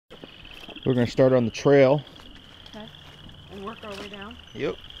We're gonna start on the trail. Okay. And work our way down?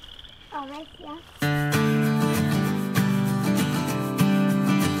 Yep. Oh, nice, yeah.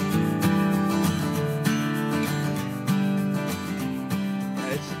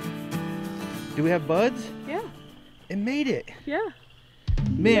 Do we have buds? Yeah. It made it. Yeah.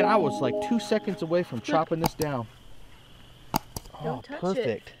 Man, I was like 2 seconds away from chopping this down. Don't touch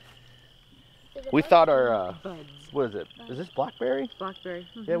perfect. We thought our, what is it? Is this blackberry? Blackberry.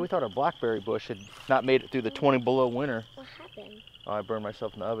 Yeah, we thought our blackberry bush had not made it through the 20 below winter. What happened? Oh, I burned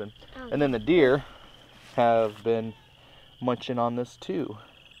myself in the oven. Oh. And then the deer have been munching on this too.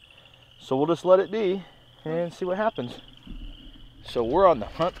 So we'll just let it be and see what happens. So we're on the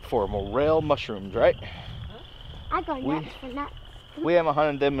hunt for morel mushrooms, right? I go nuts for nuts. We haven't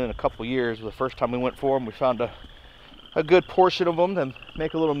hunted them in a couple years. The first time we went for them, we found a good portion of them to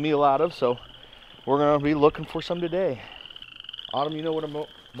make a little meal out of. So we're gonna be looking for some today. Autumn, you know what a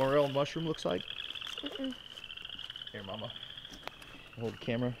morel mushroom looks like? Mm-mm. Here, Mama. Hold the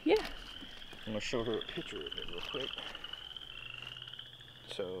camera. Yeah. I'm gonna show her a picture of it real quick.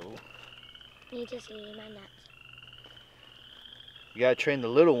 So You just see my nuts. you gotta train the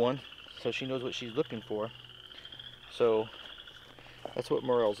little one so she knows what she's looking for. So that's what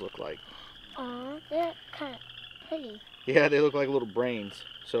morels look like. Aw, they're kind of pretty. Yeah, they look like little brains.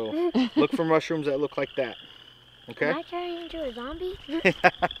 So look for mushrooms that look like that. Okay? Am I turning into a zombie?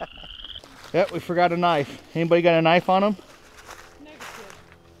 Yep, we forgot a knife. Anybody got a knife on them? Negative.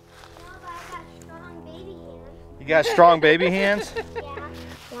 No, but I got strong baby hands. You got strong baby hands? Yeah.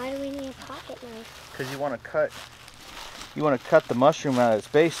 Why do we need a pocket knife? Because you want to cut the mushroom out of its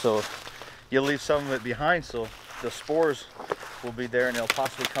base, so you'll leave some of it behind, so the spores will be there and they'll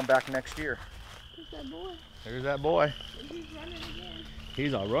possibly come back next year. Who's that boy? There's that boy. He's running again.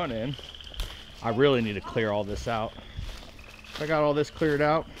 He's all running. I really need to clear all this out. If I got all this cleared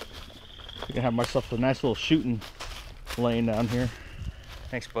out, I can have myself a nice little shooting lane down here.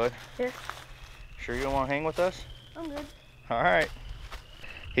 Thanks, bud. Here. Sure you don't want to hang with us? I'm good. All right.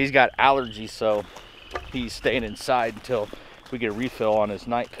 He's got allergies, so he's staying inside until we get a refill on his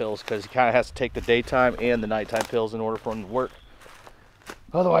night pills, because he kind of has to take the daytime and the nighttime pills in order for him to work.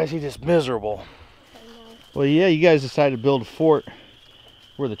 Otherwise, he's just miserable. Well, yeah, you guys decided to build a fort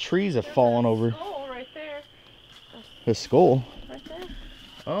where the trees have fallen over. Oh, right there. The skull. Right there.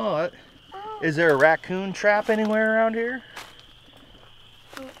 Oh, is there a raccoon trap anywhere around here?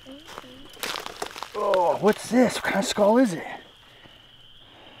 Oh, what's this? What kind of skull is it?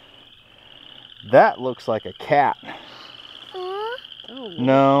 That looks like a cat. Aw. Oh,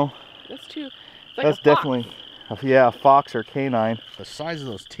 No, that's too. It's like that's a fox. definitely, yeah, a fox or canine. The size of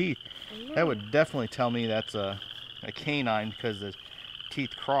those teeth, that would definitely tell me that's a canine, because the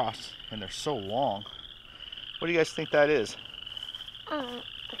teeth cross and they're so long. What do you guys think that is? A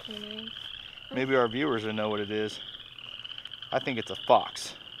canine. Maybe our viewers will know what it is. I think it's a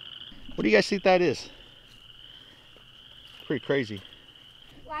fox. What do you guys think that is? Pretty crazy.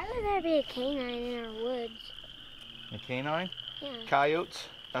 Why would there be a canine in our woods? A canine? Yeah. Coyotes?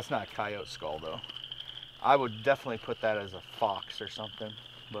 That's not a coyote skull though. I would definitely put that as a fox or something,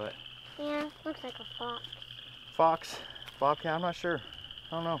 but Yeah, looks like a fox. fox, bobcat, I'm not sure.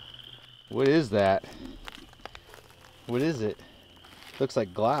 I don't know. What is that? What is it? Looks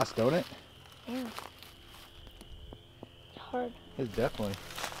like glass, don't it? Yeah. It's hard. It's definitely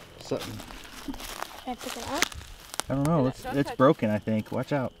something. Should I pick it up? I don't know. Yeah, It's sometimes- broken, I think.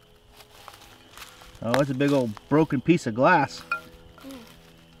 Watch out. Oh, it's a big old broken piece of glass. Yeah.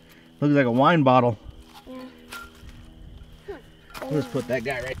 Looks like a wine bottle. Yeah. We'll just put that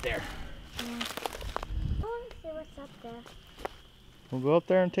guy right there. I want to see what's up there. We'll go up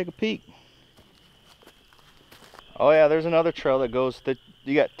there and take a peek. Oh yeah, there's another trail that goes.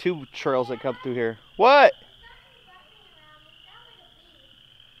 You got two trails that come through here. What?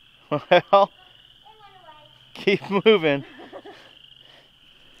 Well, keep moving.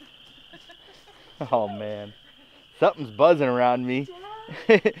 Oh man, something's buzzing around me.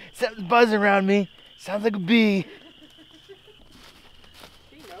 Something's buzzing around me. Sounds like a bee.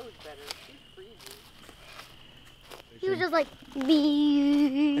 She knows better. She's freezing. He was just like,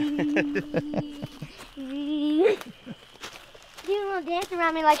 bee. He was dancing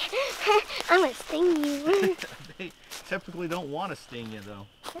around me like, I'm gonna sting you. They typically don't want to sting you though.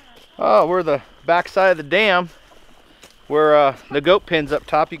 Oh, we're the backside of the dam where the goat pen's up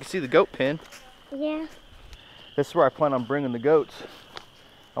top. You can see the goat pen. Yeah. This is where I plan on bringing the goats.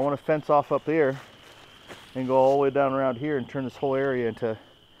 I want to fence off up there and go all the way down around here and turn this whole area into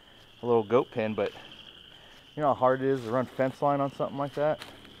a little goat pen, but you know how hard it is to run fence line on something like that?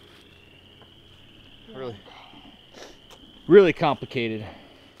 Really complicated.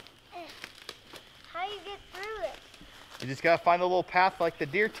 You just gotta find a little path like the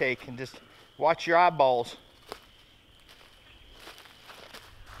deer take and just watch your eyeballs.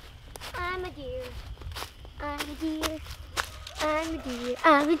 I'm a deer. I'm a deer. I'm a deer.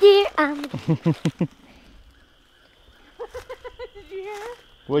 I'm a deer. I'm a deer. Did you hear?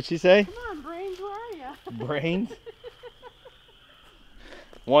 What'd she say? Come on, Brains, where are you? Brains?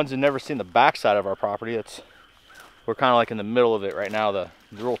 Ones who've never seen the backside of our property, we're kind of like in the middle of it right now. The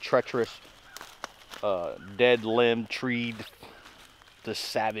real treacherous, dead limb, treed, the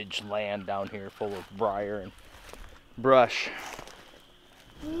savage land down here full of briar and brush.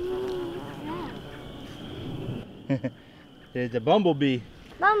 There's a bumblebee.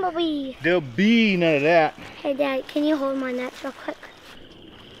 Bumblebee. There'll be none of that. Hey, Dad, can you hold my nuts real quick?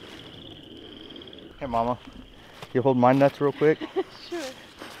 Here, Mama. You hold my nuts real quick? Sure.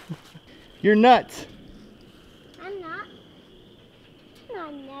 You're nuts. I'm not. I'm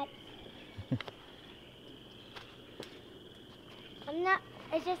not nuts. I'm not.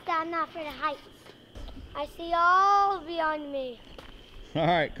 It's just that I'm not afraid of heights. I see all beyond me. All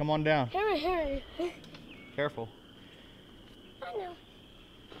right, come on down. Hurry. Careful. I know.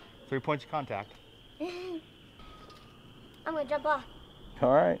 3 points of contact. I'm gonna jump off.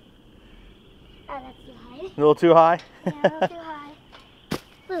 All right. Oh, that's too high. A little too high? Yeah, a little too high.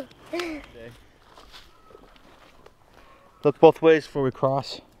 Ooh. Look both ways before we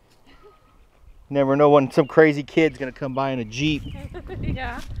cross. You never know when some crazy kid's gonna come by in a Jeep,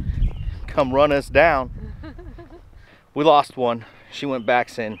 Yeah. come run us down. We lost one. She went back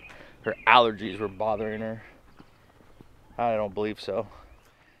saying her allergies were bothering her. I don't believe so.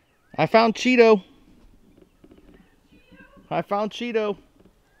 I found Cheeto. I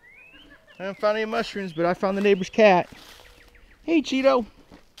haven't found any mushrooms, but I found the neighbor's cat. Hey, Cheeto.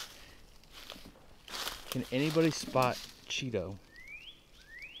 Can anybody spot Cheeto?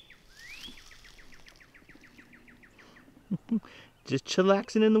 Just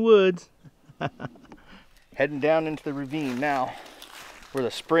chillaxing in the woods. Heading down into the ravine now, where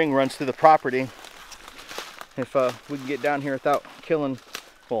the spring runs through the property. If we can get down here without killing,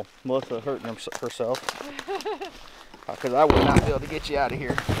 well, Melissa hurting herself. Because I would not be able to get you out of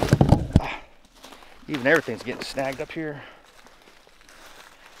here. Even everything's getting snagged up here.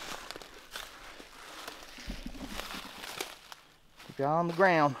 Keep you on the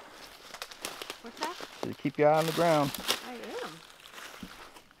ground. What's that? So keep your eye on the ground. I am.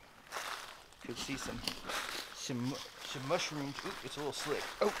 Could see some mushrooms. Ooh, it's a little slick.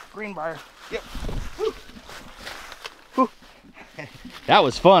 Oh, greenbrier. Yep. Woo. Woo. That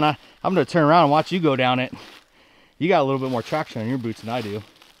was fun. I'm gonna turn around and watch you go down it. You got a little bit more traction on your boots than I do.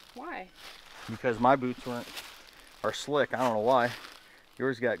 Why? Because my boots are slick. I don't know why.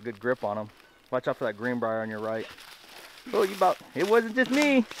 Yours got good grip on them. Watch out for that greenbrier on your right. Oh, it wasn't just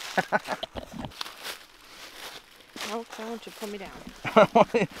me. No, I want you to pull me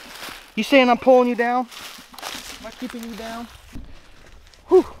down. You saying I'm pulling you down? Am I keeping you down?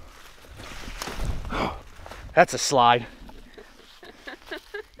 Whew. That's a slide.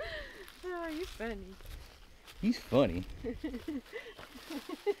 Oh, you're funny. He's funny.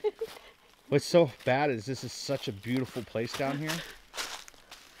 What's so bad is this is such a beautiful place down here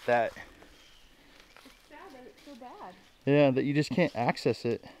that It's sad that it's so bad. yeah, that you just can't access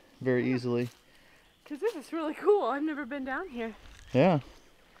it very easily. Because this is really cool. I've never been down here. Yeah.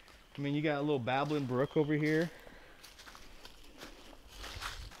 I mean, you got a little babbling brook over here.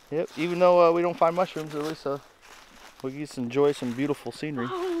 Yep, even though we don't find mushrooms, at least we get to enjoy some beautiful scenery.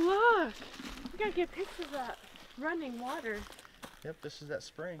 Oh, look. We got to get pictures of that running water. Yep, this is that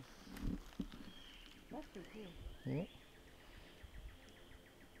spring. That's pretty cool. Yep.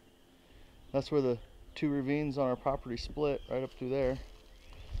 That's where the two ravines on our property split, right up through there.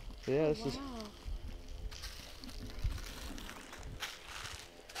 So yeah, this is...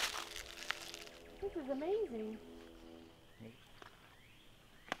 This is amazing.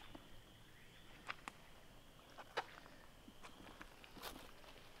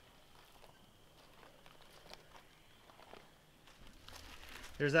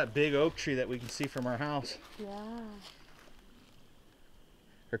 There's that big oak tree that we can see from our house. Yeah.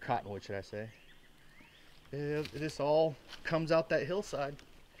 Or cottonwood, should I say. This all comes out that hillside.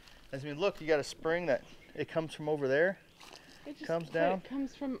 I mean, look, you got a spring that it comes from over there. It just Comes down. It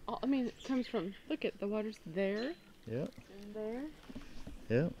comes from, it comes from, look at the water's there. Yep. And there.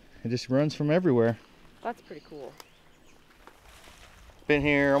 Yep. It just runs from everywhere. That's pretty cool. Been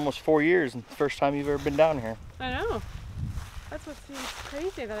here almost 4 years, and the first time you've ever been down here. I know. That's what seems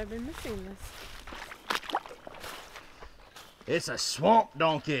crazy that I've been missing this. It's a swamp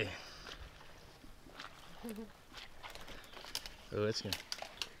donkey. Oh, it's gonna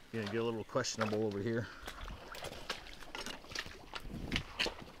get a little questionable over here.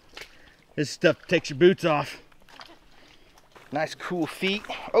 This stuff takes your boots off. Nice cool feet.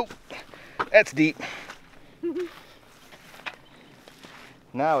 Oh, that's deep.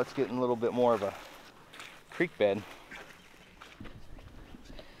 Now it's getting a little bit more of a creek bed.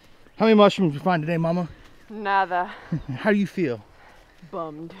 How many mushrooms did you find today, Mama? Nada. How do you feel?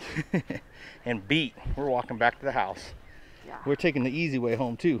 Bummed. And beat. We're walking back to the house. Yeah. We're taking the easy way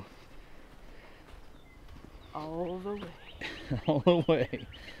home too. All the way. All the way.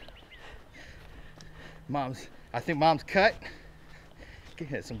 I think Mom's cut.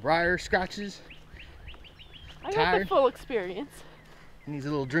 Get some briar scratches. I got Tired. the full experience. Needs a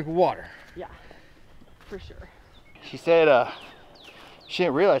little drink of water. Yeah, for sure. She said she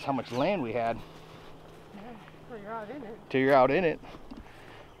didn't realize how much land we had. Yeah, well, you're out in it. Till you're out in it,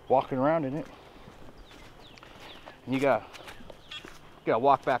 walking around in it. And you gotta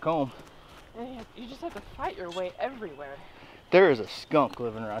walk back home. And you just have to fight your way everywhere. There is a skunk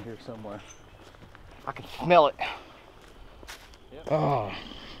living around here somewhere. I can smell it. Yep. Oh,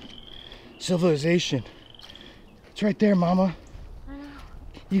 civilization. It's right there, Mama. I know.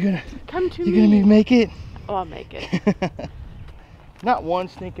 You gonna make it? Oh, I'll make it. Not one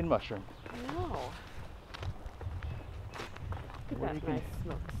stinking mushroom. No. Look at that nice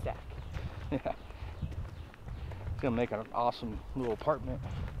smokestack. Yeah. It's gonna make an awesome little apartment.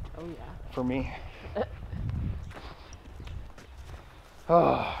 Oh yeah. For me.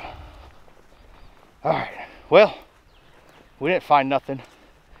 Oh. Alright. Well, we didn't find nothing.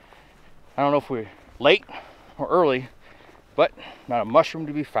 I don't know if we're late or early, but not a mushroom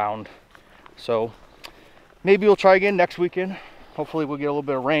to be found. So maybe we'll try again next weekend. Hopefully we'll get a little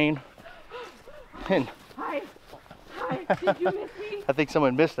bit of rain. And Hi. Hi. Did you miss me? I think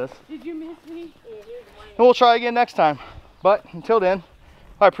someone missed us. Did you miss me? And we'll try again next time. But until then,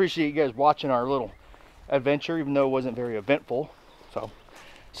 I appreciate you guys watching our little adventure, even though it wasn't very eventful. So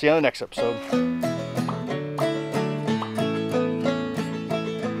see you on the next episode.